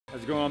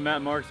How's it going? I'm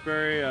Matt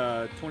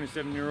Marksberry,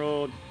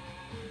 27-year-old.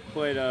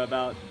 Played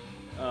about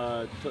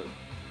parts of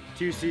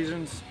 2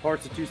 seasons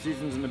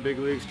in the big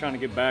leagues. Trying to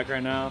get back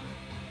right now.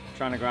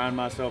 Trying to grind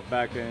myself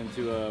back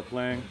into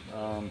playing.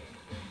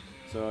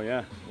 So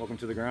yeah, welcome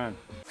to the grind.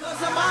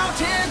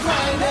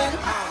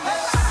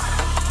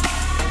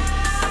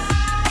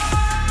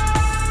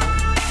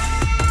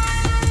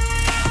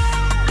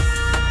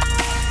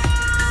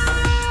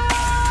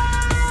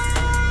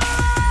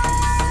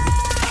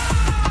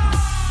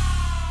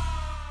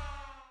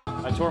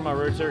 I tore my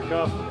rotator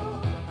cuff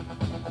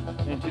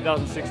in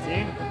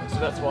 2016, so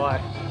that's why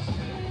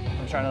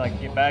I'm trying to like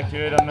get back to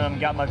it. I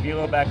got my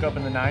velo back up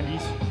in the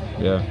 90s.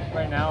 Yeah.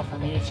 Right now, for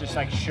me, it's just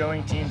like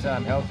showing teams that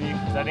I'm healthy,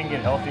 because I didn't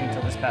get healthy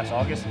until this past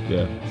August.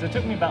 Yeah. So it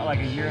took me about like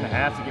a year and a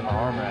half to get my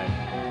arm right,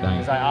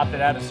 because I opted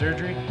out of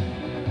surgery.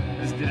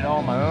 Just did it all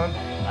on my own.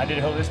 I did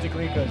it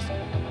holistically because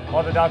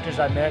all the doctors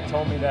I met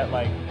told me that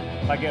like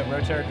if I get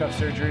rotator cuff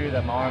surgery,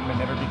 that my arm would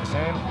never be the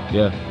same.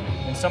 Yeah.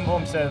 And some of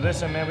them said,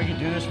 listen, man, we can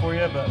do this for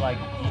you, but like,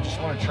 you just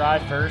want to try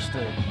first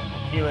to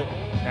heal it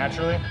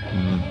naturally.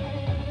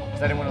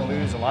 Because I didn't want to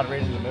lose a lot of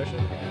range of motion.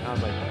 And I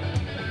was like,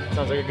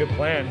 sounds like a good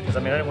plan. Because I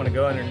mean, I didn't want to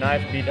go under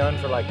knife and be done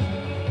for like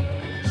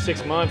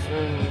 6 months,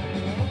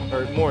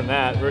 or more than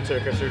that.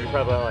 Rotator cuff surgery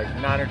probably like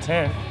 9 or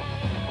 10,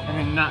 and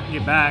then not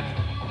get back,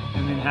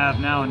 and then have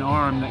now an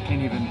arm that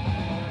can't even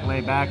lay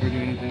back or do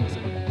anything.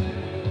 So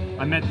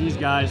I met these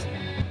guys.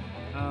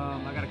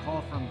 I got a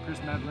call from Chris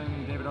Medlin,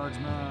 David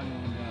Ardsma,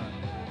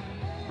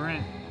 and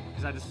Brent,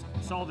 because I just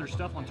saw their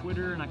stuff on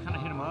Twitter and I kind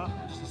of hit them up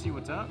just to see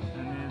what's up.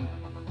 And then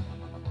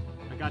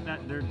I got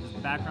their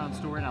background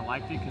story and I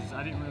liked it because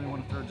I didn't really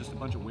want to throw just a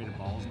bunch of weighted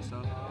balls and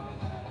stuff.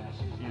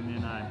 And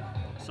then I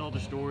saw the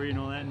story and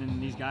all that, and then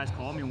these guys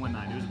called me one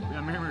night. I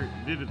remember it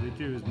vividly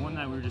too. It was one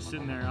night we were just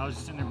sitting there. I was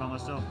just sitting there by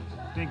myself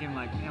thinking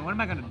like, man, what am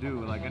I gonna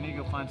do? Like, I need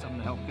to go find something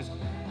to help, because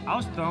I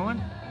was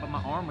throwing, but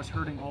my arm was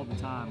hurting all the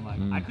time.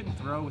 Like, I couldn't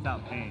throw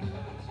without pain.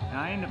 And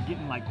I ended up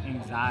getting like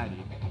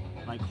anxiety,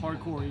 like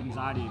hardcore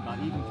anxiety about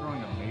even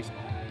throwing a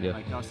baseball. Yeah.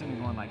 Like I was sitting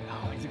there going like,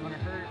 oh, is it gonna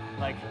hurt?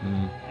 Like,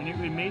 and it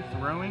made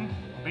throwing,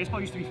 baseball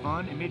used to be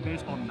fun, it made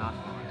baseball not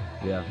fun.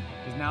 Yeah.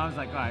 Because now I was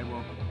like, all right,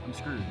 well, I'm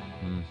screwed.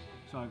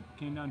 So I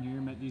came down here,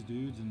 met these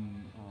dudes,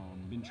 and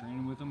been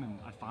training with them, and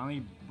I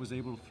finally was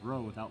able to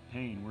throw without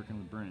pain working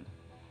with Brent.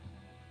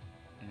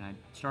 And I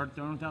started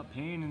throwing without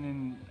pain, and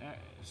then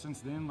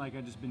since then, like,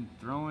 I've just been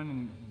throwing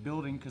and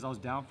building, because I was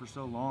down for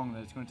so long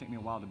that it's going to take me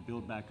a while to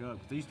build back up.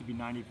 Because I used to be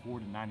 94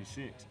 to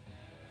 96,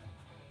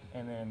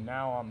 and then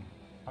now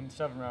I'm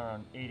settling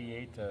around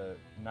 88 to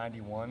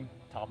 91,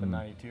 top of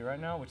 92 right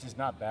now, which is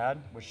not bad,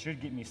 which should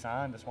get me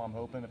signed. That's why I'm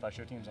hoping if I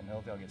show teams I'm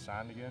healthy, I'll get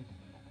signed again.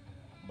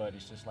 But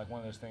it's just like one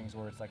of those things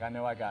where it's like, I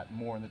know I got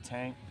more in the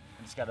tank,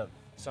 I just got to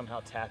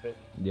somehow tap it.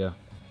 Yeah.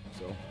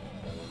 So.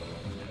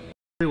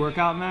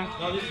 Pre-workout, man?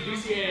 No, this is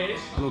BCAAs.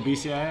 A little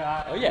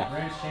BCAA. Oh yeah.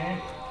 Branch chain.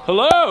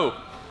 Hello!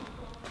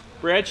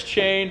 Branch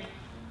chain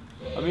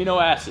amino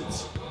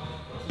acids.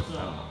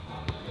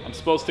 I'm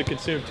supposed to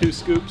consume 2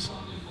 scoops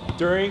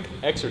during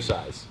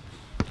exercise.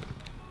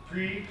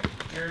 Pre,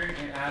 during,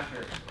 and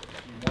after.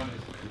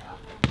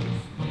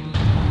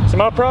 So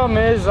my problem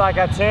is, like,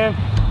 I tend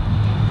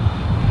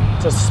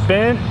to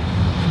spin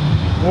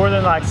more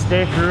than like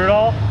stay through it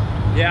all.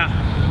 Yeah.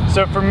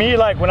 So for me,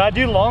 like when I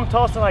do long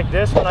tossing like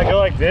this, when I go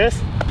like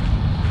this,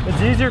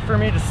 it's easier for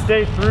me to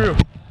stay through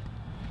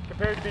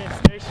compared to being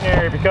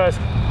stationary, because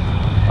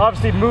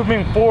obviously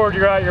moving forward,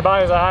 you're out, your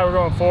body's like, hi, we're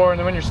going forward, and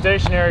then when you're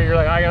stationary, you're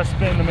like, I gotta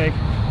spin to make.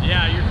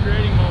 Yeah, you're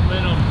creating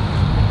momentum.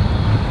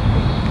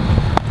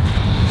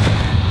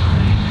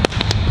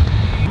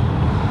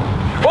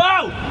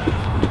 Whoa!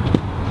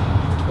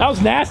 That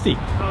was nasty.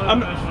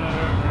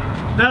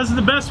 That was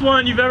the best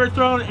one you've ever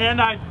thrown,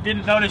 and I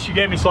didn't notice you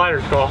gave me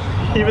sliders, call.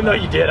 Even though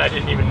you did, I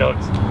didn't even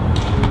notice.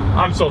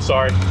 I'm so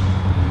sorry.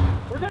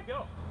 Where'd that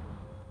go?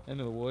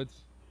 Into the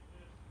woods.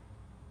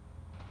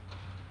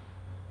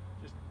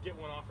 Just get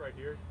one off right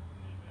here.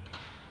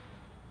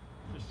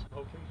 Just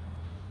poke him.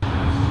 What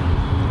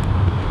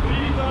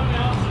are you throwing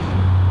else?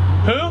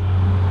 Who?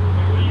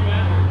 Where are you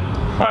at?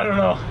 I don't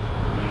know.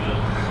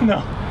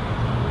 No.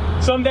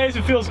 Some days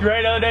it feels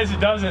great, other days it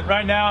doesn't.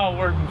 Right now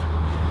we're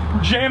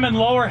jamming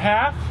lower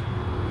half.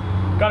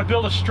 Got to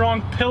build a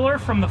strong pillar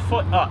from the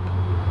foot up.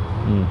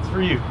 It's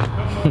for you.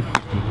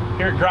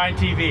 Here at Grind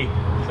TV.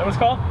 Is that what it's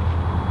called?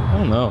 I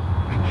don't know.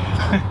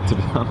 To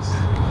be honest.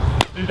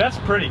 Dude, that's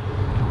pretty.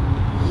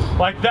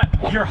 Like that,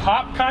 your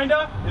hop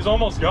kinda is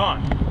almost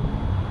gone.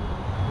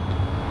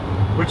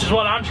 Which is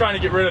what I'm trying to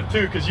get rid of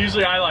too, because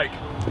usually I like.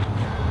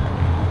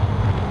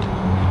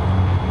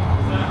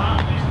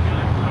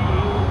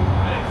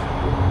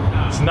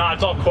 It's not,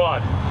 it's all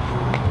quad.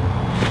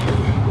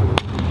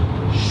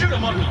 Shoot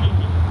him up.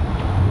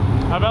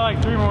 How about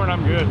like 3 more and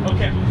I'm good?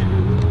 Okay.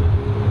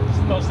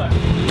 Both sides.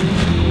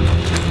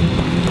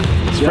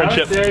 Friendship. Yeah, I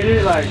would say,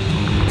 dude, like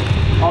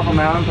off a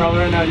mountain probably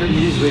right now, you're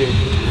easily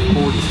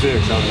 4 to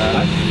 6 on that.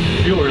 I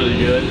feel really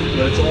good,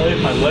 but it's only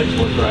if my legs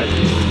work right.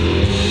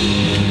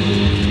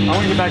 I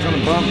want to get back on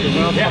the bump because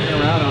when I was fucking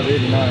around, I was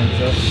 89.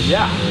 So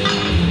yeah.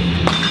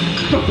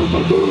 Time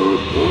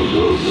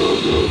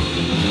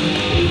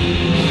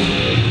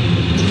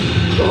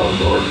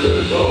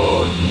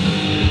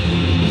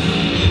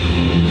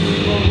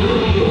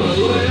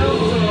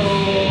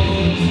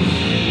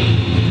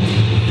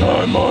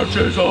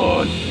marches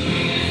on.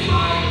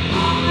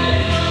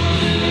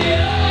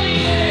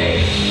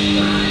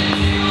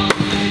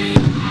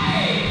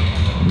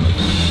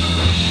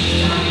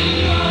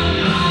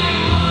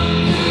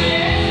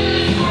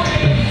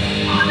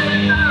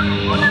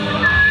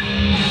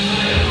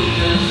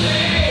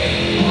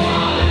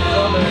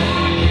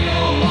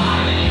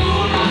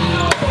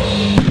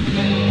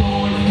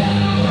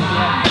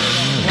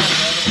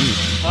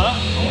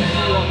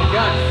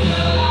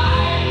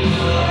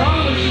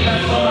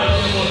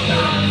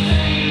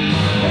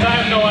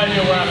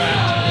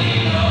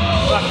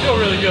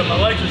 Good. My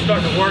legs are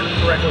starting to work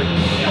correctly.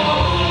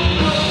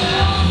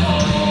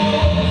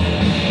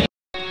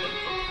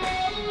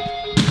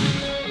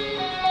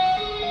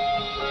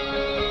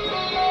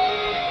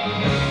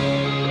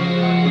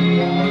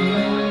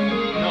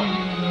 No,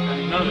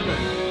 none of it.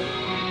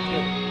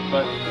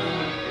 But I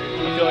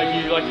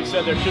feel like you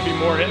said, there should be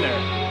more in there.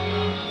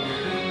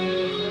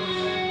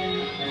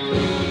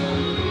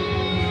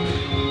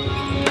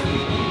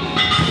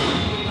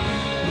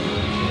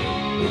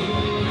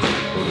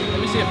 Let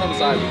me see it from the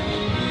side.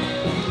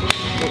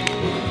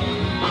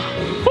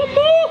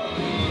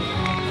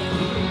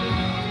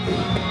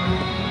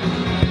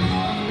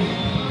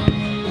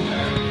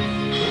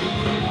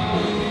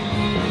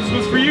 This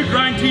one's for you,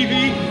 Grind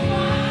TV.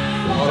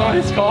 That's what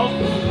it's called.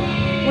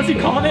 What's he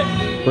calling it?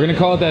 We're gonna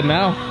call it that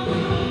now.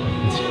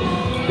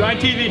 Grind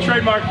TV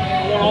trademark.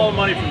 I want all the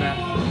money from that.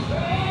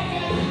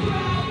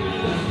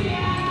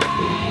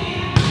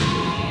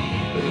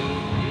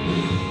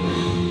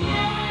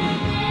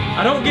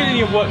 I don't get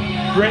any of what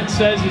Brent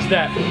says is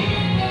that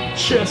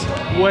chest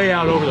way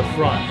out over the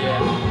front. Yeah.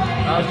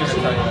 I was just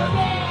gonna tell you that. I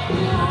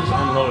just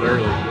unload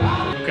early.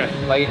 Okay.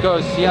 Like it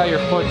goes, see how your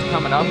foot's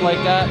coming up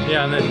like that?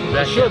 Yeah, and then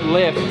It should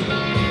lift,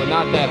 but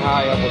not that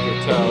high up with your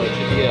toe. It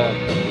should be a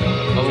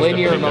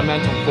linear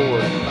momentum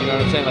forward. You know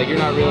what I'm saying? Like you're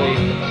not really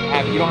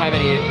you don't have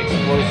any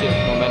explosive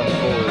momentum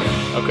forward.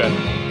 Okay.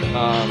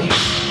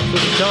 So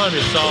you're telling me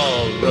it's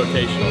all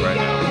rotational right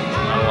now.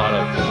 Not a lot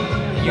of.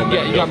 You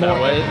got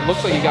more. It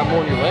looks like you got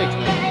more in your legs,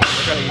 man.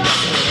 Okay, you got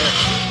more there.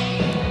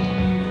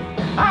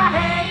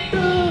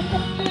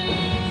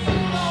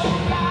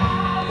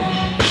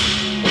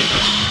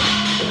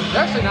 It's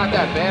actually not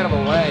that bad of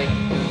a lay.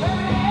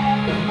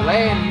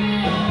 Laying,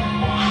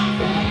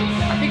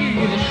 I think you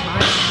can just shine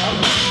it up.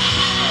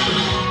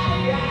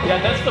 Yeah,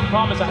 that's the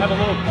problem is I have a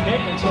little kick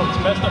and so it's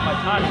messed up my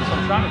timing, so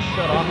I'm trying to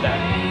shut off that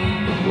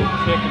little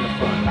kick in the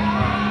front.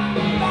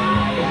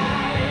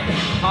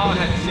 Colin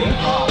had the same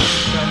problem.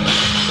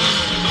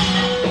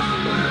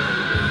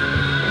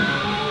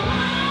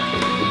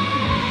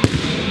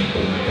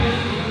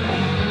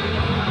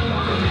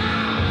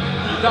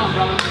 You're done,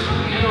 brother.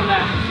 End on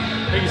that.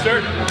 Thank you,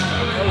 sir.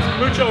 That was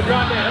mucho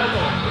grande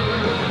elbow.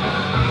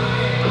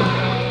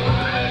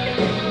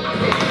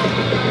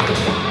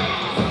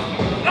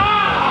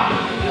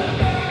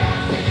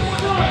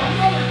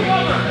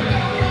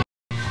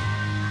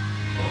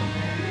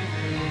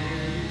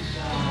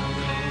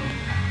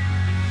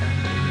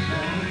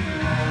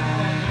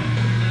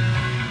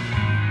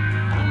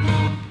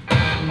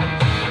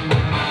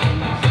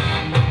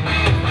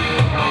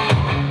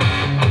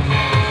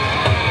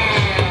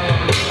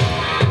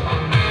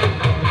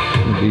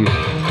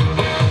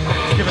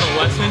 Giving a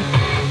lesson.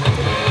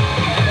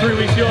 3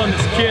 weeks ago on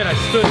this kid, I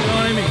stood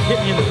on him and hit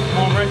me in the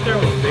palm right there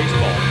with a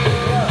baseball.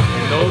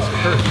 And those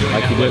hurt.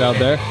 Like you did out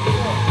there?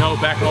 No,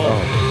 back home.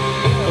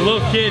 A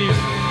little kid,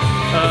 he's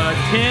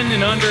 10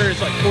 and under,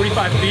 is like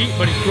 45 feet,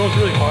 but he throws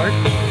really hard.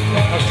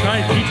 I was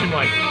trying to teach him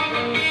like,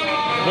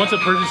 once a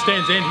person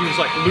stands in, he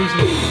was like losing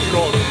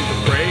control, he was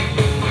afraid.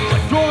 He's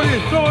like, throw it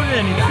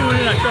in, and he threw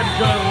it in, I tried to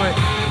drive away.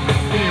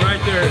 Hit me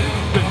right there,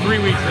 it's been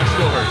 3 weeks and it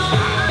still hurts.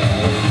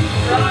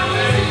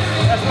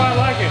 That's why I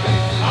like it.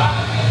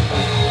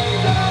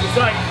 It's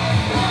like,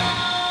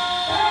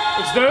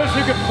 it's those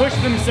who can push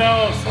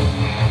themselves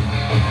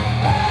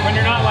when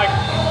you're not like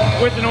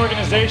with an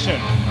organization.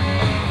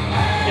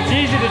 It's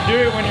easy to do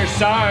it when you're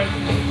signed.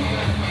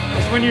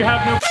 It's when you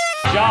have no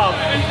job.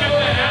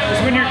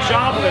 It's when you're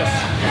jobless.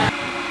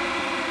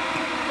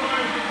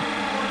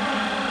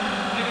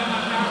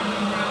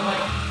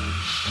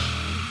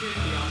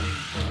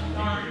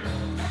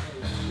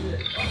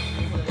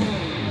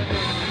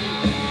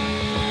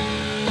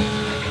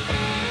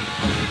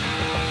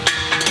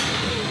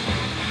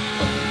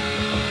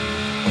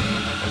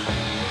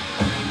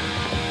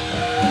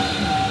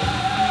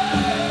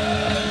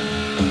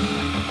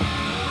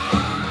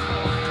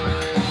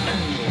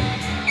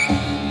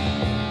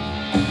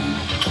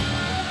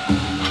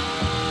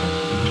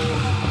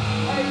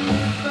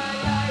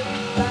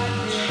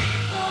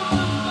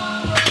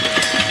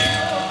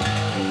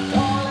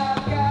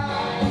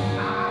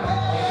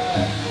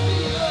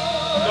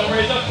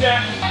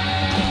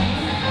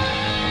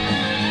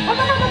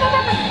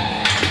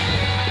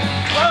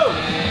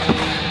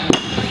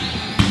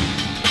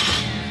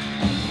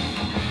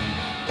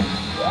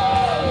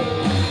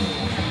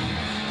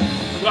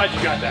 glad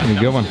you got that.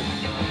 Good one.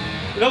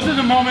 Those are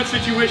the moments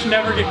that you wish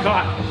never get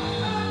caught.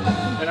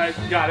 And I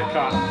got it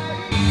caught.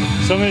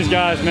 Some of these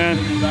guys, man.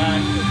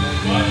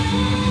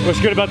 What's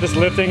good about this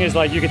lifting is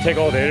like you can take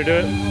all day to do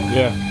it.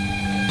 Yeah.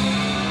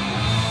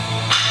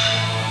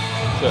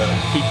 So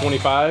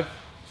 225.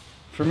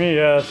 For me,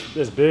 yeah,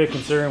 it's big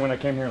considering when I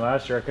came here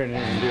last year, I couldn't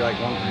even do like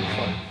one free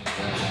squat.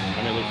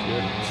 I mean, it looks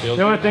good. Feels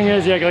The only good. thing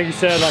is, yeah, like you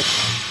said, like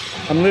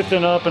I'm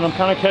lifting up and I'm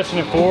kind of catching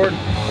it forward.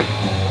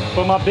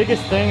 But my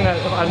biggest thing that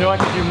I know I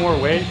could do more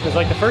weight, because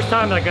like the first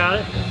time I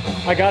got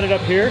it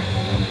up here,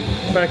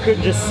 but I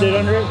couldn't just sit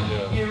under it.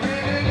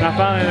 And I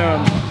finally,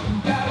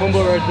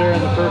 Pumbo right there in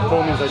the first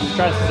told me, like, just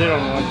try to sit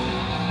on one.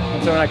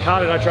 And so when I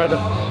caught it, I tried to,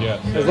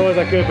 as low as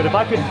I could. But if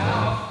I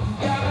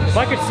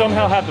could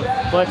somehow have the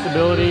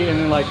flexibility and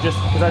then like just,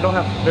 because I don't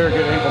have very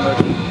good ankle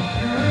motion,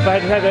 if I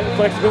had that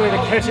flexibility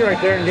to catch it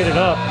right there and get it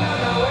up,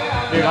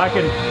 dude, I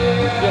could.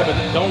 Yeah, but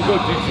don't go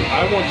deep.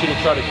 I want you to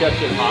try to catch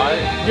it high.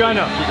 Yeah, I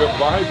know. You go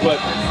high, but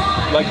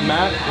like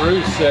Matt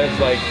Bruce says,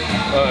 like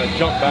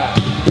jump back.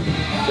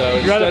 So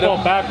You'd rather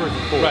fall backwards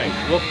than forward.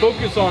 Right. Well,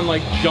 focus on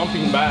like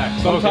jumping back.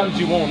 Sometimes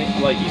you won't.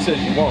 Like he says,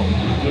 you won't.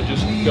 You'll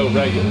just go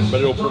regular,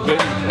 but it'll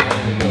prevent you from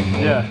having to go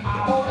forward. Yeah,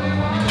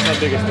 that's my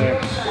biggest thing.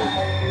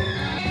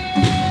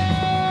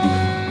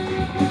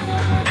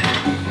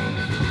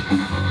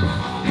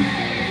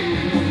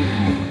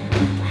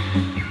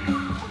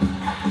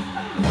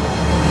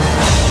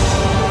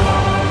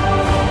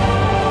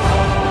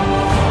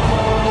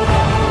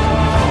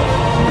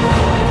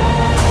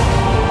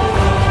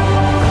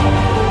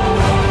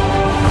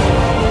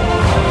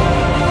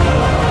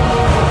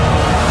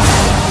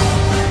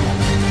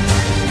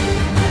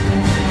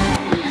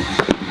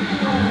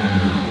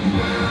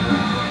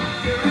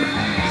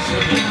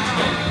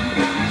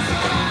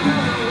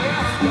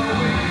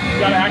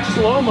 Gotta act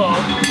slow-mo,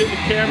 get the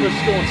cameras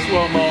going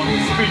slow-mo,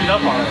 and speed it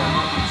up on it.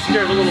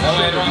 Scare the little I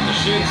shit. don't have to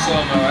shoot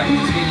slow-mo, I can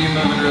just get you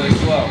moving really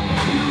slow.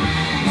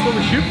 That's what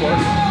we shoot for. I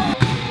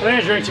think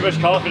I drank too much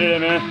coffee today,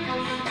 man.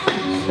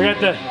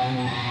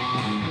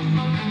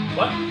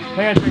 What? I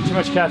think I drink too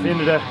much caffeine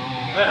today.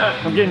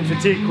 I'm getting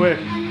fatigued quick.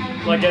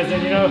 Like as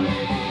in, you know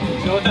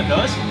what that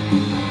does?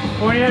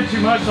 when you have too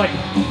much, like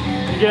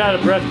you get out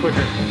of breath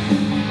quicker.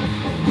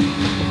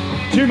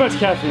 Too much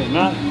caffeine,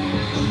 not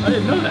I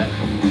didn't know that.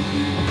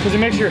 because it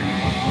makes your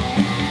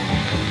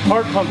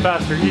heart pump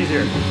faster,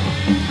 easier.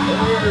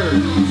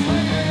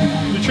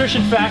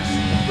 Nutrition facts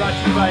brought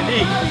to you by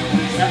me,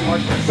 Matt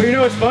Marksberry. But you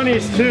know what's funny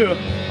is too,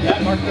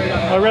 Matt Marksberry.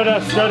 I read a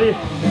study.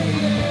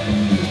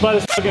 It's by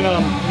this fucking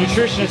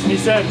nutritionist, and he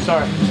said,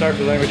 sorry for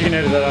the language, you can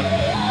edit that out.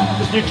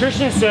 This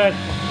nutritionist said,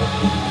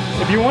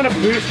 if you want to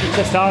boost your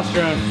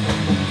testosterone,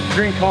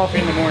 drink coffee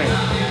in the morning.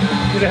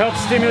 Because it helps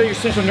stimulate your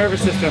central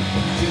nervous system.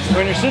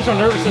 When your central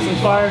nervous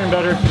system's firing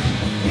better,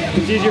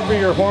 it's easier for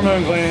your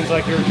hormone glands,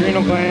 like your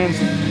adrenal glands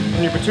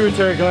and your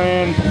pituitary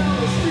gland,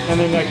 and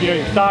then like, you know,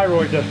 your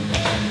thyroid to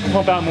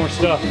pump out more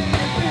stuff.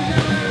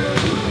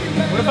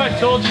 What if I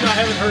told you I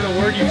haven't heard a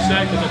word you've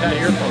said because I've had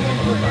earphones on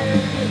the whole time?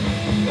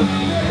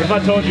 What if I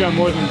told you I'm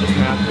more than just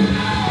math?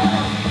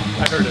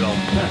 I heard it all.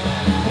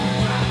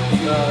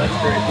 No, that's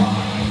great.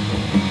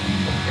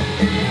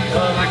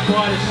 My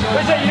quad is so...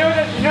 Wait, so you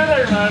know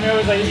that reminded me, it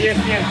was like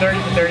ESPN 30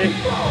 for 30.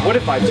 What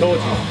if I told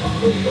you?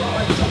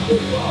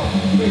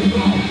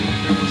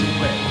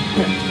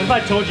 What if I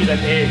told you that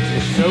eggs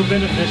are so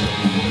beneficial?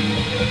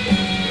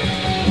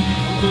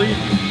 Believe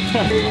me.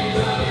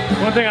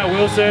 One thing I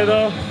will say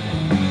though,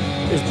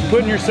 is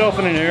putting yourself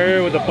in an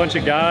area with a bunch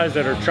of guys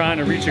that are trying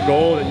to reach a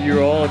goal that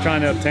you're all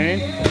trying to obtain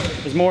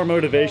is more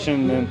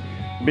motivation than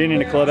being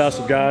in a clubhouse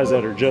of guys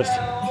that are just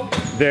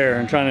there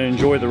and trying to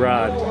enjoy the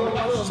ride.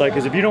 It's like,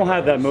 because if you don't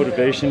have that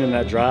motivation and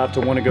that drive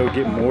to want to go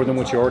get more than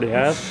what you already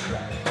have,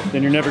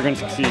 then you're never going to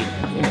succeed.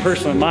 And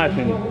personally, in my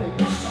opinion.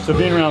 So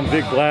being around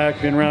Big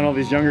Black, being around all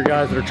these younger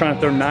guys that are trying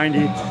to throw 90,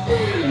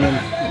 and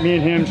then me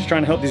and him just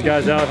trying to help these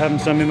guys out, having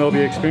some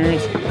MLB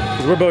experience,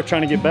 because we're both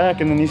trying to get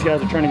back, and then these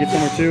guys are trying to get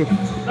somewhere too.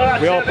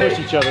 We all push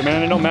each other,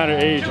 man. It don't matter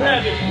age,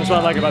 man. That's what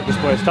I like about this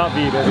place. Top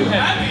V, baby.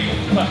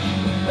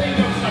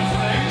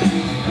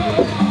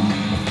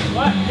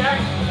 What,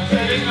 Jack?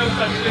 There's no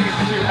such thing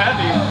as too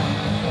heavy.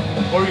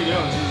 What are you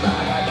doing?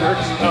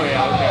 Jerks? Oh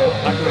yeah, okay.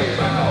 I can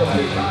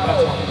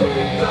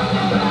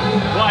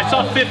Well, I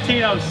saw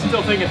 15, I was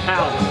still thinking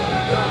pounds.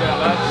 Yeah,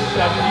 that's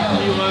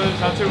 70 kilos,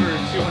 that's over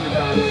 200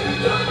 pounds.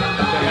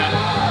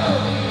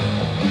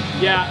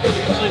 Yeah, I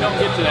usually don't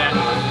get to that.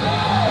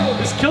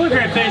 This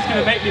kilogram thing is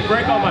gonna make me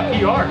break all my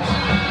PRs.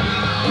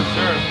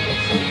 Sure,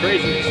 it's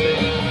crazy this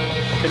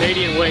thing.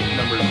 Canadian weight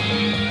numbers.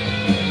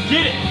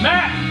 Get it,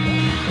 Matt!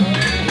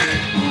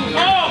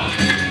 Oh!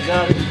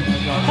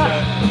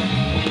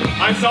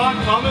 I saw it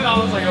coming, I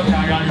was like, okay,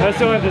 I got it.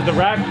 That's the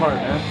rack part,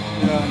 man.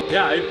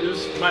 Yeah, it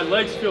was, my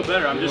legs feel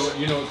better. I'm just.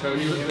 You know what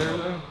Cody was there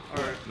though?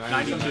 Alright.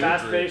 92.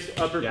 Fast-paced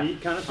upper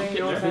beat kind of thing, you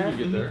know what I'm saying?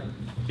 You get there.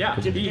 Yeah,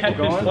 Get he people had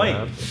been going.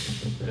 playing.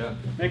 Yeah.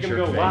 Make them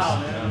go, wow,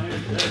 man.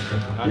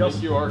 I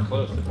think you are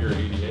close if you're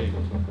 88.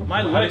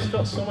 My legs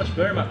felt so much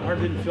better. My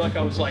arm didn't feel like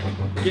I was like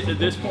getting to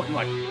this point and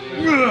like.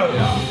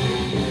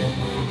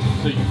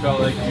 So you felt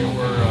like you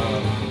were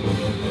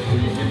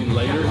you getting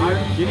later here?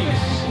 I'm getting,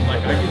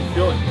 like, I can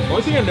feel it.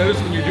 Only thing I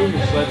noticed when you were doing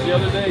your sleds the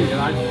other day,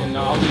 and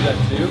I'll do that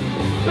too,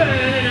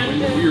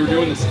 when we were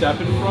doing the step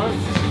in front,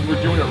 you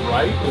were doing it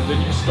right, but then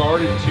you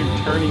started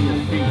to turning your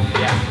feet.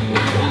 Yeah.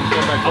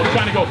 I was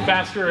trying to go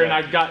faster and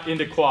I got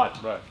into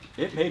quad. Right.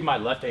 It made my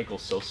left ankle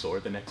so sore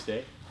the next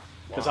day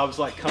because I was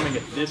like coming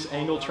at this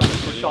angle trying to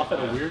push off at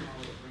a weird,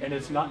 and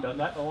it's not done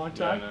that in a long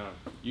time. Yeah, no.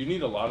 You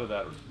need a lot of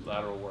that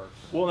lateral work.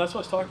 Well, that's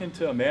what I was talking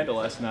to Amanda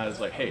last night. Is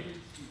like, hey,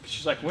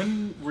 she's like,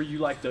 when were you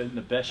like in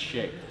the best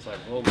shape? It's like,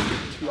 well,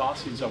 2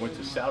 off-seasons I went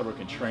to Saddlebrook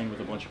and trained with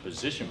a bunch of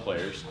position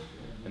players,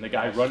 and the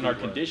guy running our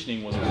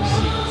conditioning was a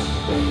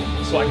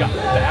receiver. So I got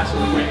fast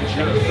and quick,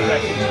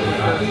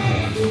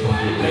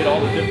 it made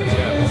all the difference.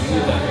 Yeah, you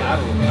need that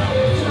lateral now.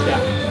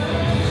 Yeah.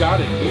 You got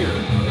it here.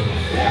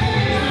 Yeah.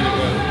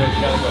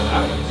 You gotta go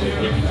that way.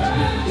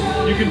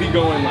 So you can be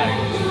going like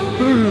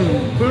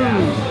boom,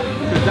 boom.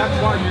 Because that's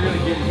why you're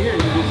gonna get here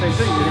and you do the same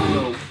thing. You're gonna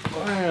go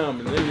bam,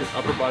 and then your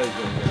upper body's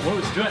gonna go. What I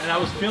was doing, and I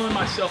was feeling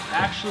myself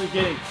actually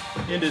getting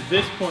into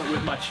this point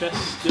with my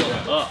chest still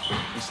up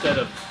instead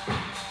of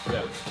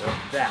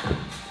that.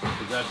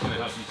 Because that's gonna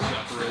help you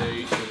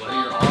separate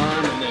your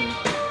arm, and then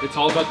it's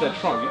all about that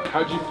trunk.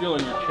 How'd you feel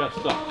in your chest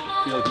up?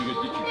 Feel like you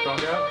could get your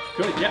trunk out?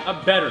 Good,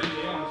 yeah, better.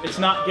 It's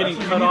not getting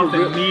cut off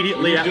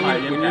immediately at my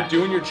impact. When you're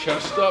doing your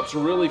chest ups,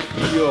 really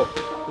feel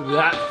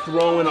that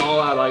throwing all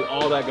out, like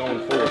all that going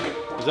forward.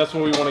 Because that's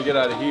what we want to get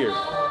out of here.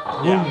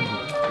 Yeah.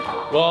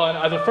 Well,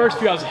 and the first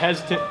few I was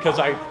hesitant because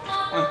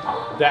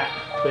that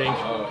thing.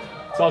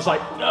 So I was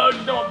like, no,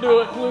 don't do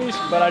it, please.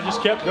 But I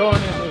just kept going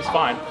and it was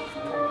fine.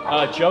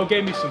 Joe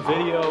gave me some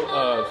video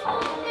of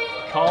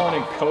Colin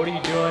and Cody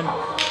doing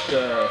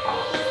the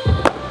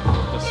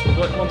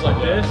split ones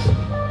like this.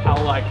 How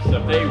like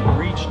they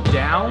reach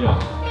down,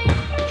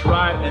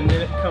 try, and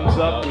then it comes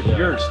up with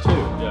yours too.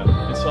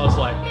 Yeah. And so I was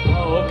like,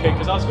 oh, okay,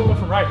 because I was going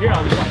from right here.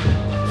 I was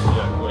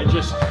like, it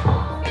just.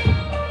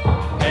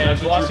 And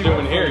that's what you're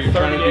doing here. You're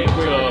trying to be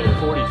quick to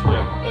 43.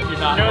 Like you're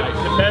not. You know,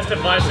 the best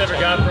advice I ever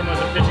got from was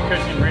a pitching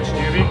coach named Rich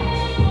Dubey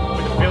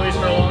with the Phillies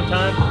for a long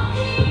time.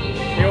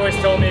 He always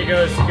told me, he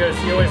always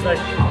like,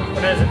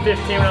 when I was at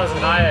 15, when I was in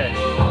high ed,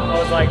 I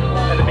was like,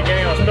 at the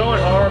beginning I was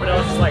throwing hard, but I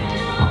was just like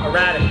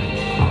erratic.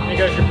 And he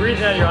goes, you're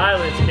breathing out of your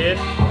eyelids, kid.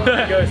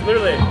 He goes,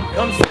 literally,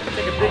 come sit,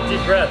 take a big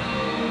deep breath.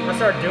 And I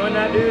started doing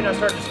that, dude, and I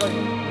started just like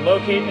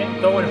locating it,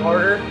 throwing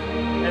harder.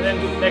 And then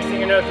next thing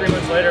you know, 3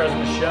 months later, I was in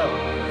the show.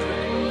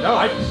 No,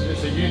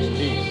 it's a huge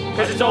piece.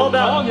 Because it's all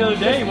about. Colin the other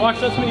day, he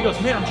walked up to me and he goes,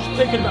 man, I'm just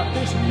thinking about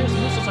this and this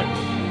and this. It's like,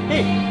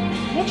 hey,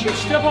 once you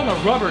step on the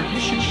rubber, you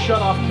should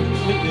shut off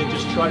completely and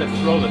just try to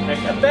throw the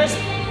heck out of it.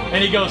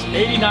 And he goes,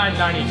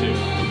 89-92.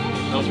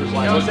 Those were his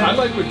last. I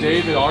like what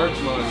David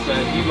Archmo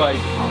said.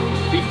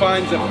 He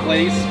finds a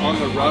place on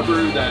the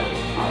rubber that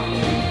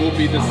will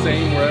be the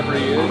same wherever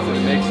he is, and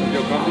it makes him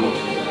feel comfortable.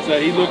 So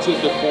he looks at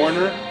the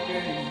corner.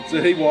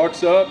 So he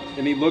walks up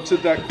and he looks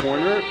at that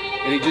corner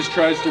and he just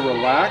tries to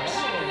relax.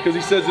 Because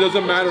he says it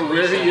doesn't matter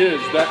where he is,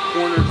 that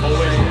corner's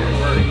always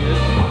where he is.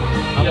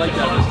 I like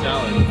that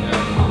mentality.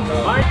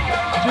 Mike,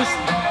 just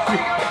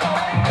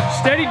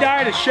steady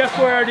diet of Chef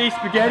Boyardee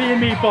spaghetti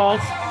and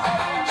meatballs,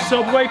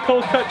 Subway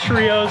cold cut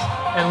trios,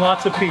 and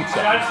lots of pizza.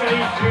 That's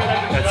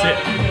it.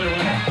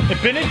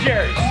 And Ben and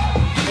Jerry's.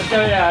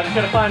 I just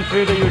gotta find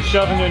food that you would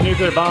shove into a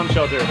nuclear bomb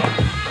shelter.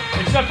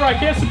 Except for I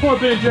can't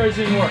support Ben and Jerry's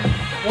anymore.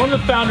 One of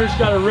the founders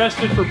got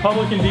arrested for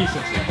public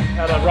indecency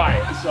at a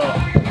riot, so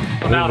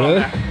I'm out on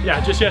that. Yeah,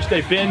 just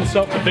yesterday, the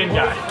Ben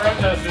guy.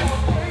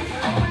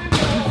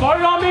 You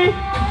farted on me?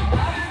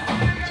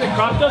 Say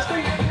crop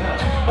dusting?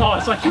 Oh,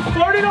 it's like, you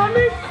farted on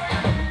me?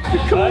 You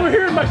come over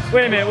here in my...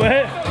 Wait a minute,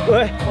 what?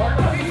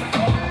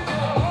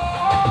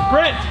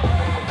 Brent,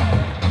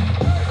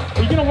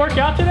 are you gonna work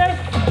out today?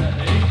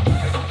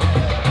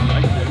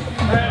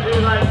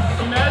 Dude, like,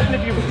 imagine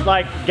if you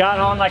like got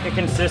on like a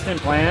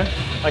consistent plan.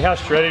 Like how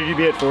shredded you'd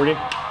be at 40.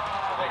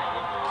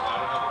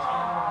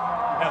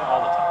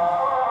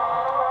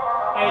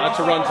 Not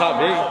to run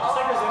top eight. Just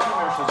like those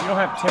infomercials, you don't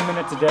have 10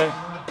 minutes a day,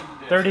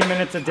 30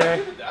 minutes a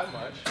day. That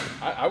much.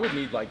 I would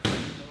need like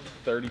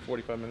 30,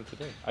 45 minutes a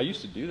day. I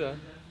used to do that.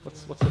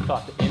 What's the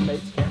thought? The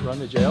inmates can't run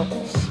the jail?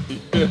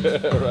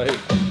 Right.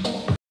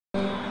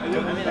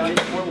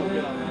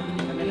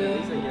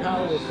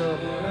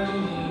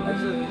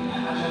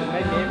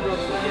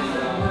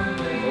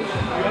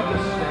 You have to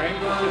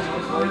strangle just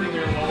breathing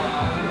your lower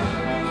half.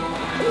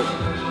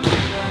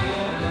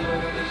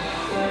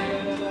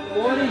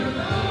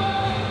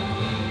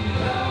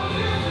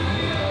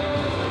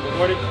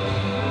 40.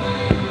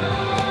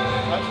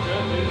 That's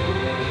good, dude.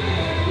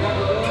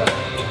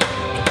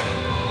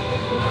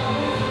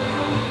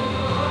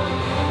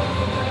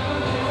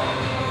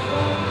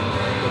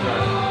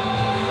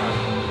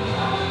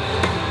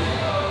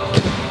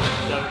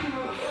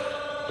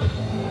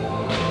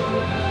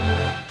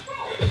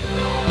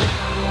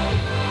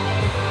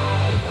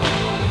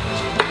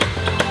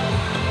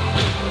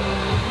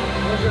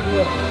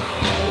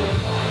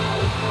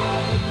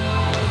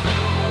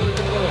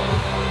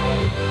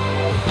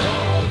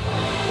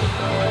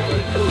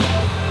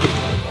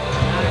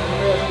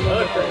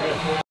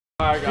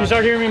 Alright, If you guys.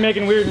 start hearing me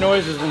making weird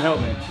noises, then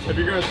help me. If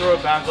you're gonna throw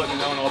it back, let me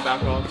know and I'll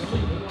back off.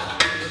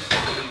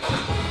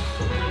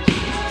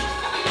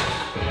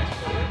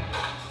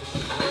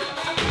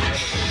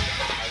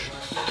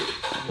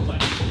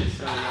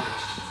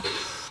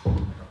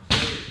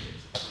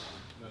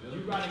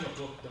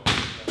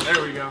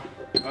 There we go.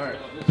 Alright.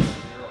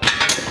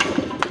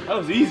 That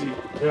was easy.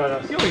 Yeah,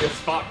 that's You only get a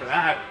spot for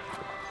that.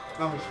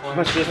 That was fun.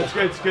 That's good.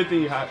 It's a good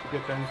thing you had.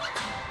 Good thing.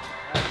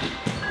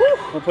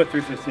 We'll put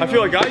 315. I feel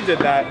like I did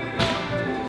that.